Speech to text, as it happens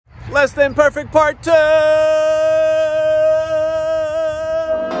Less Than Perfect Part 2!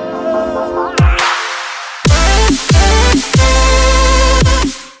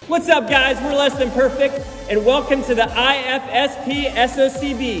 What's up, guys? We're Less Than Perfect, and welcome to the IFSP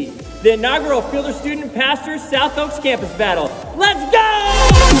SOCB, the inaugural Fielder Student Pastors South Oaks Campus Battle. Let's go!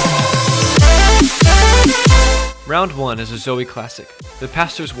 Round 1 is a Zoe Classic. The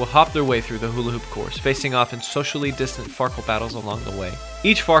pastors will hop their way through the hula hoop course, facing off in socially distant farkle battles along the way.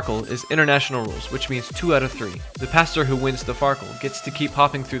 Each farkle is international rules, which means 2 out of 3. The pastor who wins the farkle gets to keep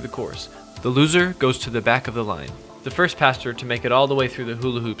hopping through the course. The loser goes to the back of the line. The first pastor to make it all the way through the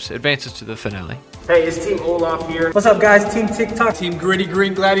hula hoops advances to the finale. Hey, it's Team Olaf here. What's up, guys? Team TikTok. Team Gritty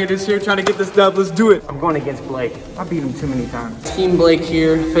Green Gladiators here trying to get this dub. Let's do it. I'm going against Blake. I beat him too many times. Team Blake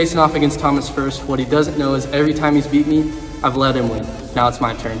here, facing off against Thomas first. What he doesn't know is every time he's beat me, I've let him win. Now it's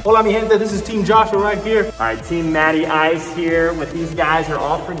my turn. Hola, mi gente. This is Team Joshua right here. All right, Team Matty Ice here. What these guys are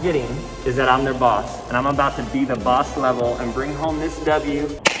all forgetting is that I'm their boss, and I'm about to be the boss level and bring home this W.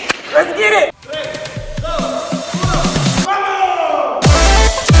 Let's get it!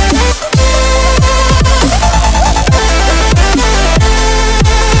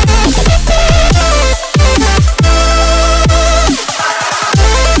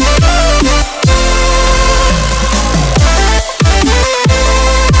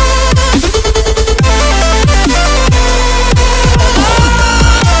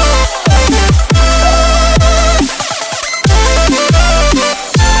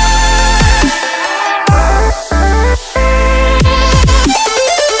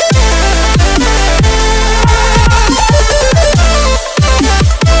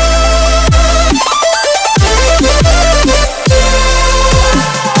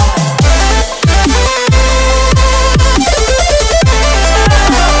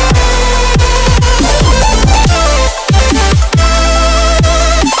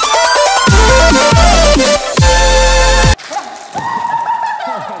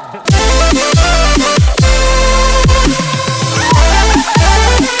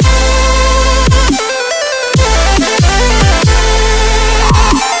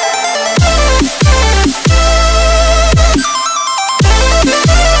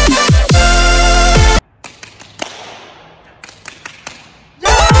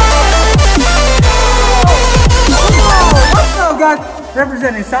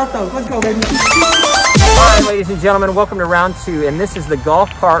 Representing South Oaks. Let's go, baby. All right, ladies and gentlemen, welcome to round 2, and this is the golf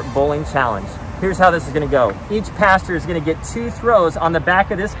cart bowling challenge. Here's how this is going to go. Each pastor is going to get 2 throws on the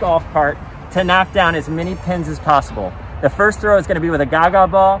back of this golf cart to knock down as many pins as possible. The first throw is going to be with a gaga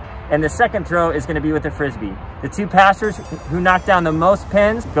ball, and the second throw is going to be with a frisbee. The 2 pastors who knock down the most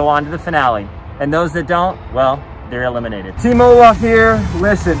pins go on to the finale, and those that don't, well, they're eliminated. Team Olaf here.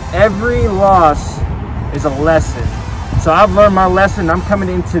 Listen, every loss is a lesson. So I've learned my lesson. I'm coming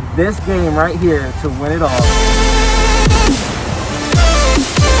into this game right here to win it all.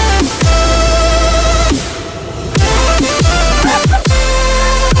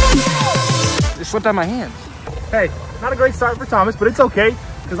 It slipped out of my hands. Hey, not a great start for Thomas, but it's okay,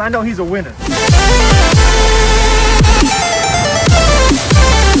 because I know he's a winner.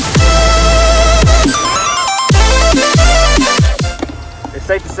 It's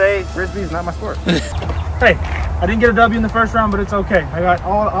safe to say, Frisbee is not my sport. Hey, I didn't get a W in the first round, but it's okay. I got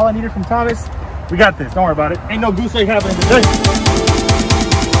all I needed from Thomas. We got this. Don't worry about it. Ain't no goose egg happening today.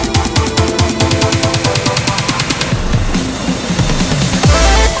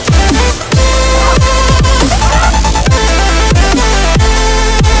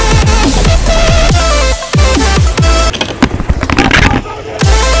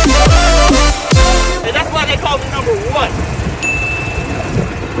 And that's why they call me number 1.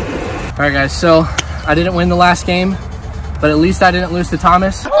 All right, guys, so I didn't win the last game, but at least I didn't lose to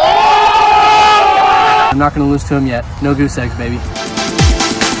Thomas. I'm not gonna lose to him yet. No goose eggs, baby.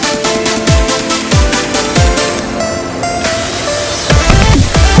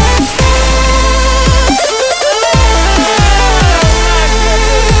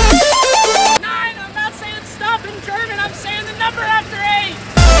 I'm not saying stop in German, I'm saying the number after 8.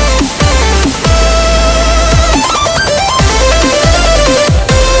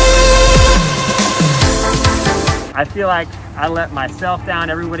 I feel like I let myself down,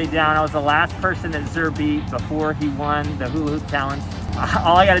 everybody down. I was the last person that Zer beat before he won the hula hoop challenge.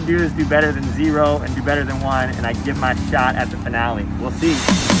 All I gotta do is do better than 0 and do better than 1, and I give my shot at the finale. We'll see.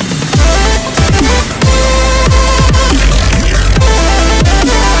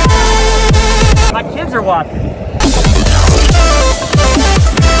 My kids are watching.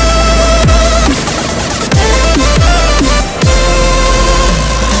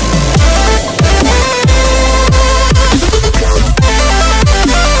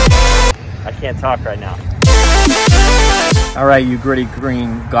 can't talk right now. All right, you gritty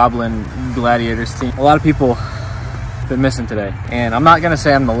green goblin gladiators team. A lot of people been missing today, and I'm not gonna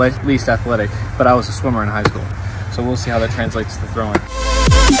say I'm the least athletic, but I was a swimmer in high school, so we'll see how that translates to throwing.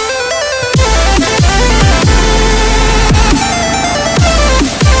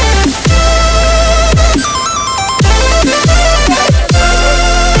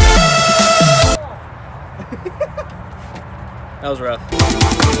 That was rough.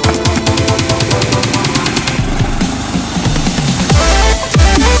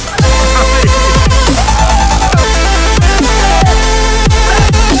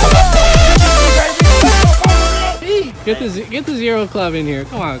 Get the Zero Club in here.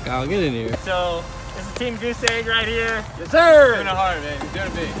 Come on, Kyle, get in here. So, this is Team Goose Egg right here. Yes, sir! Doing it hard, man. You're doing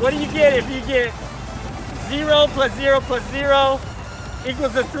it big. What do you get if you get 0 plus 0 plus 0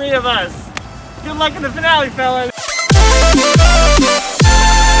 equals the 3 of us? Good luck in the finale, fellas.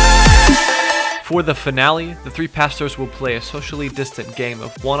 For the finale, the 3 pastors will play a socially distant game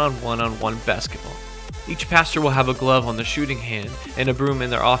of one-on-one-on-one basketball. Each pastor will have a glove on the shooting hand and a broom in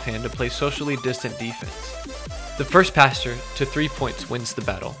their offhand to play socially distant defense. The first pastor to 3 points wins the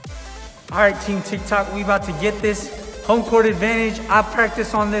battle. All right, Team TikTok, we about to get this home court advantage. I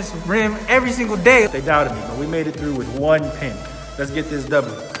practice on this rim every single day. They doubted me, but we made it through with 1 pin. Let's get this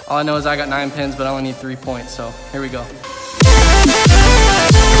W. All I know is I got 9 pins, but I only need 3 points, so here we go.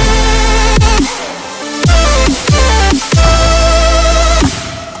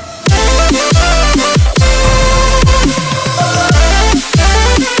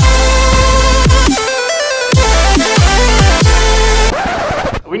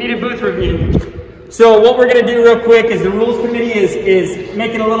 We need a booth review. So what we're gonna do real quick is the rules committee is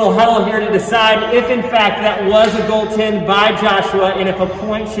making a little huddle here to decide if in fact that was a goaltend by Joshua and if a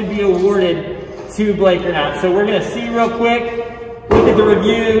point should be awarded to Blake or not. So we're gonna see real quick, look at the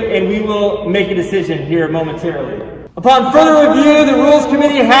review, and we will make a decision here momentarily. Upon further review, the rules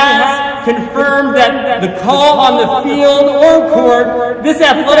committee has confirmed that the call on the field or court, this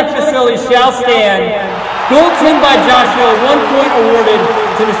athletic facility shall stand. Goaltend by Joshua, 1 point awarded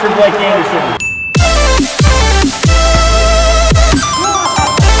to Mr. Blake Anderson.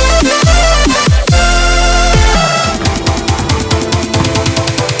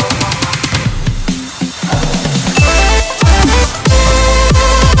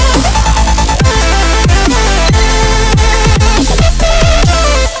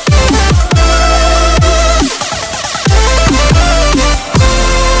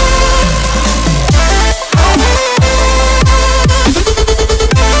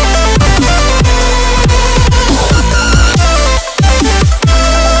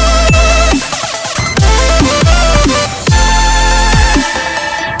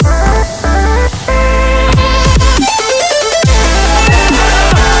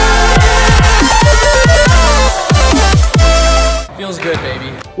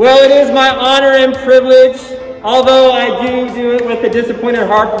 Well, it is my honor and privilege, although I do it with a disappointed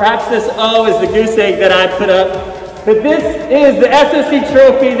heart. Perhaps this O is the goose egg that I put up. But this is the SOC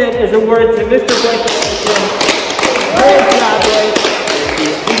trophy that is awarded to Mr. Blake Anderson. Great job, Blake.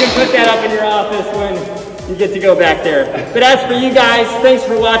 You can put that up in your office when you get to go back there. But as for you guys, thanks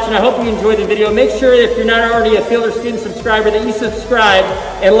for watching. I hope you enjoyed the video. Make sure if you're not already a P.L.U.R student subscriber that you subscribe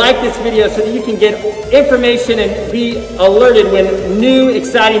and like this video so that you can get information and be alerted when new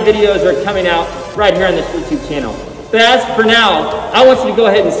exciting videos are coming out right here on this YouTube channel. But as for now, I want you to go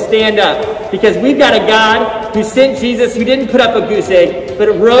ahead and stand up because we've got a God who sent Jesus, who didn't put up a goose egg, but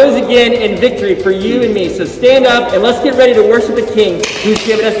rose again in victory for you and me. So stand up and let's get ready to worship the King who's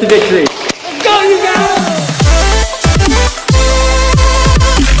given us the victory. Let's go, you guys!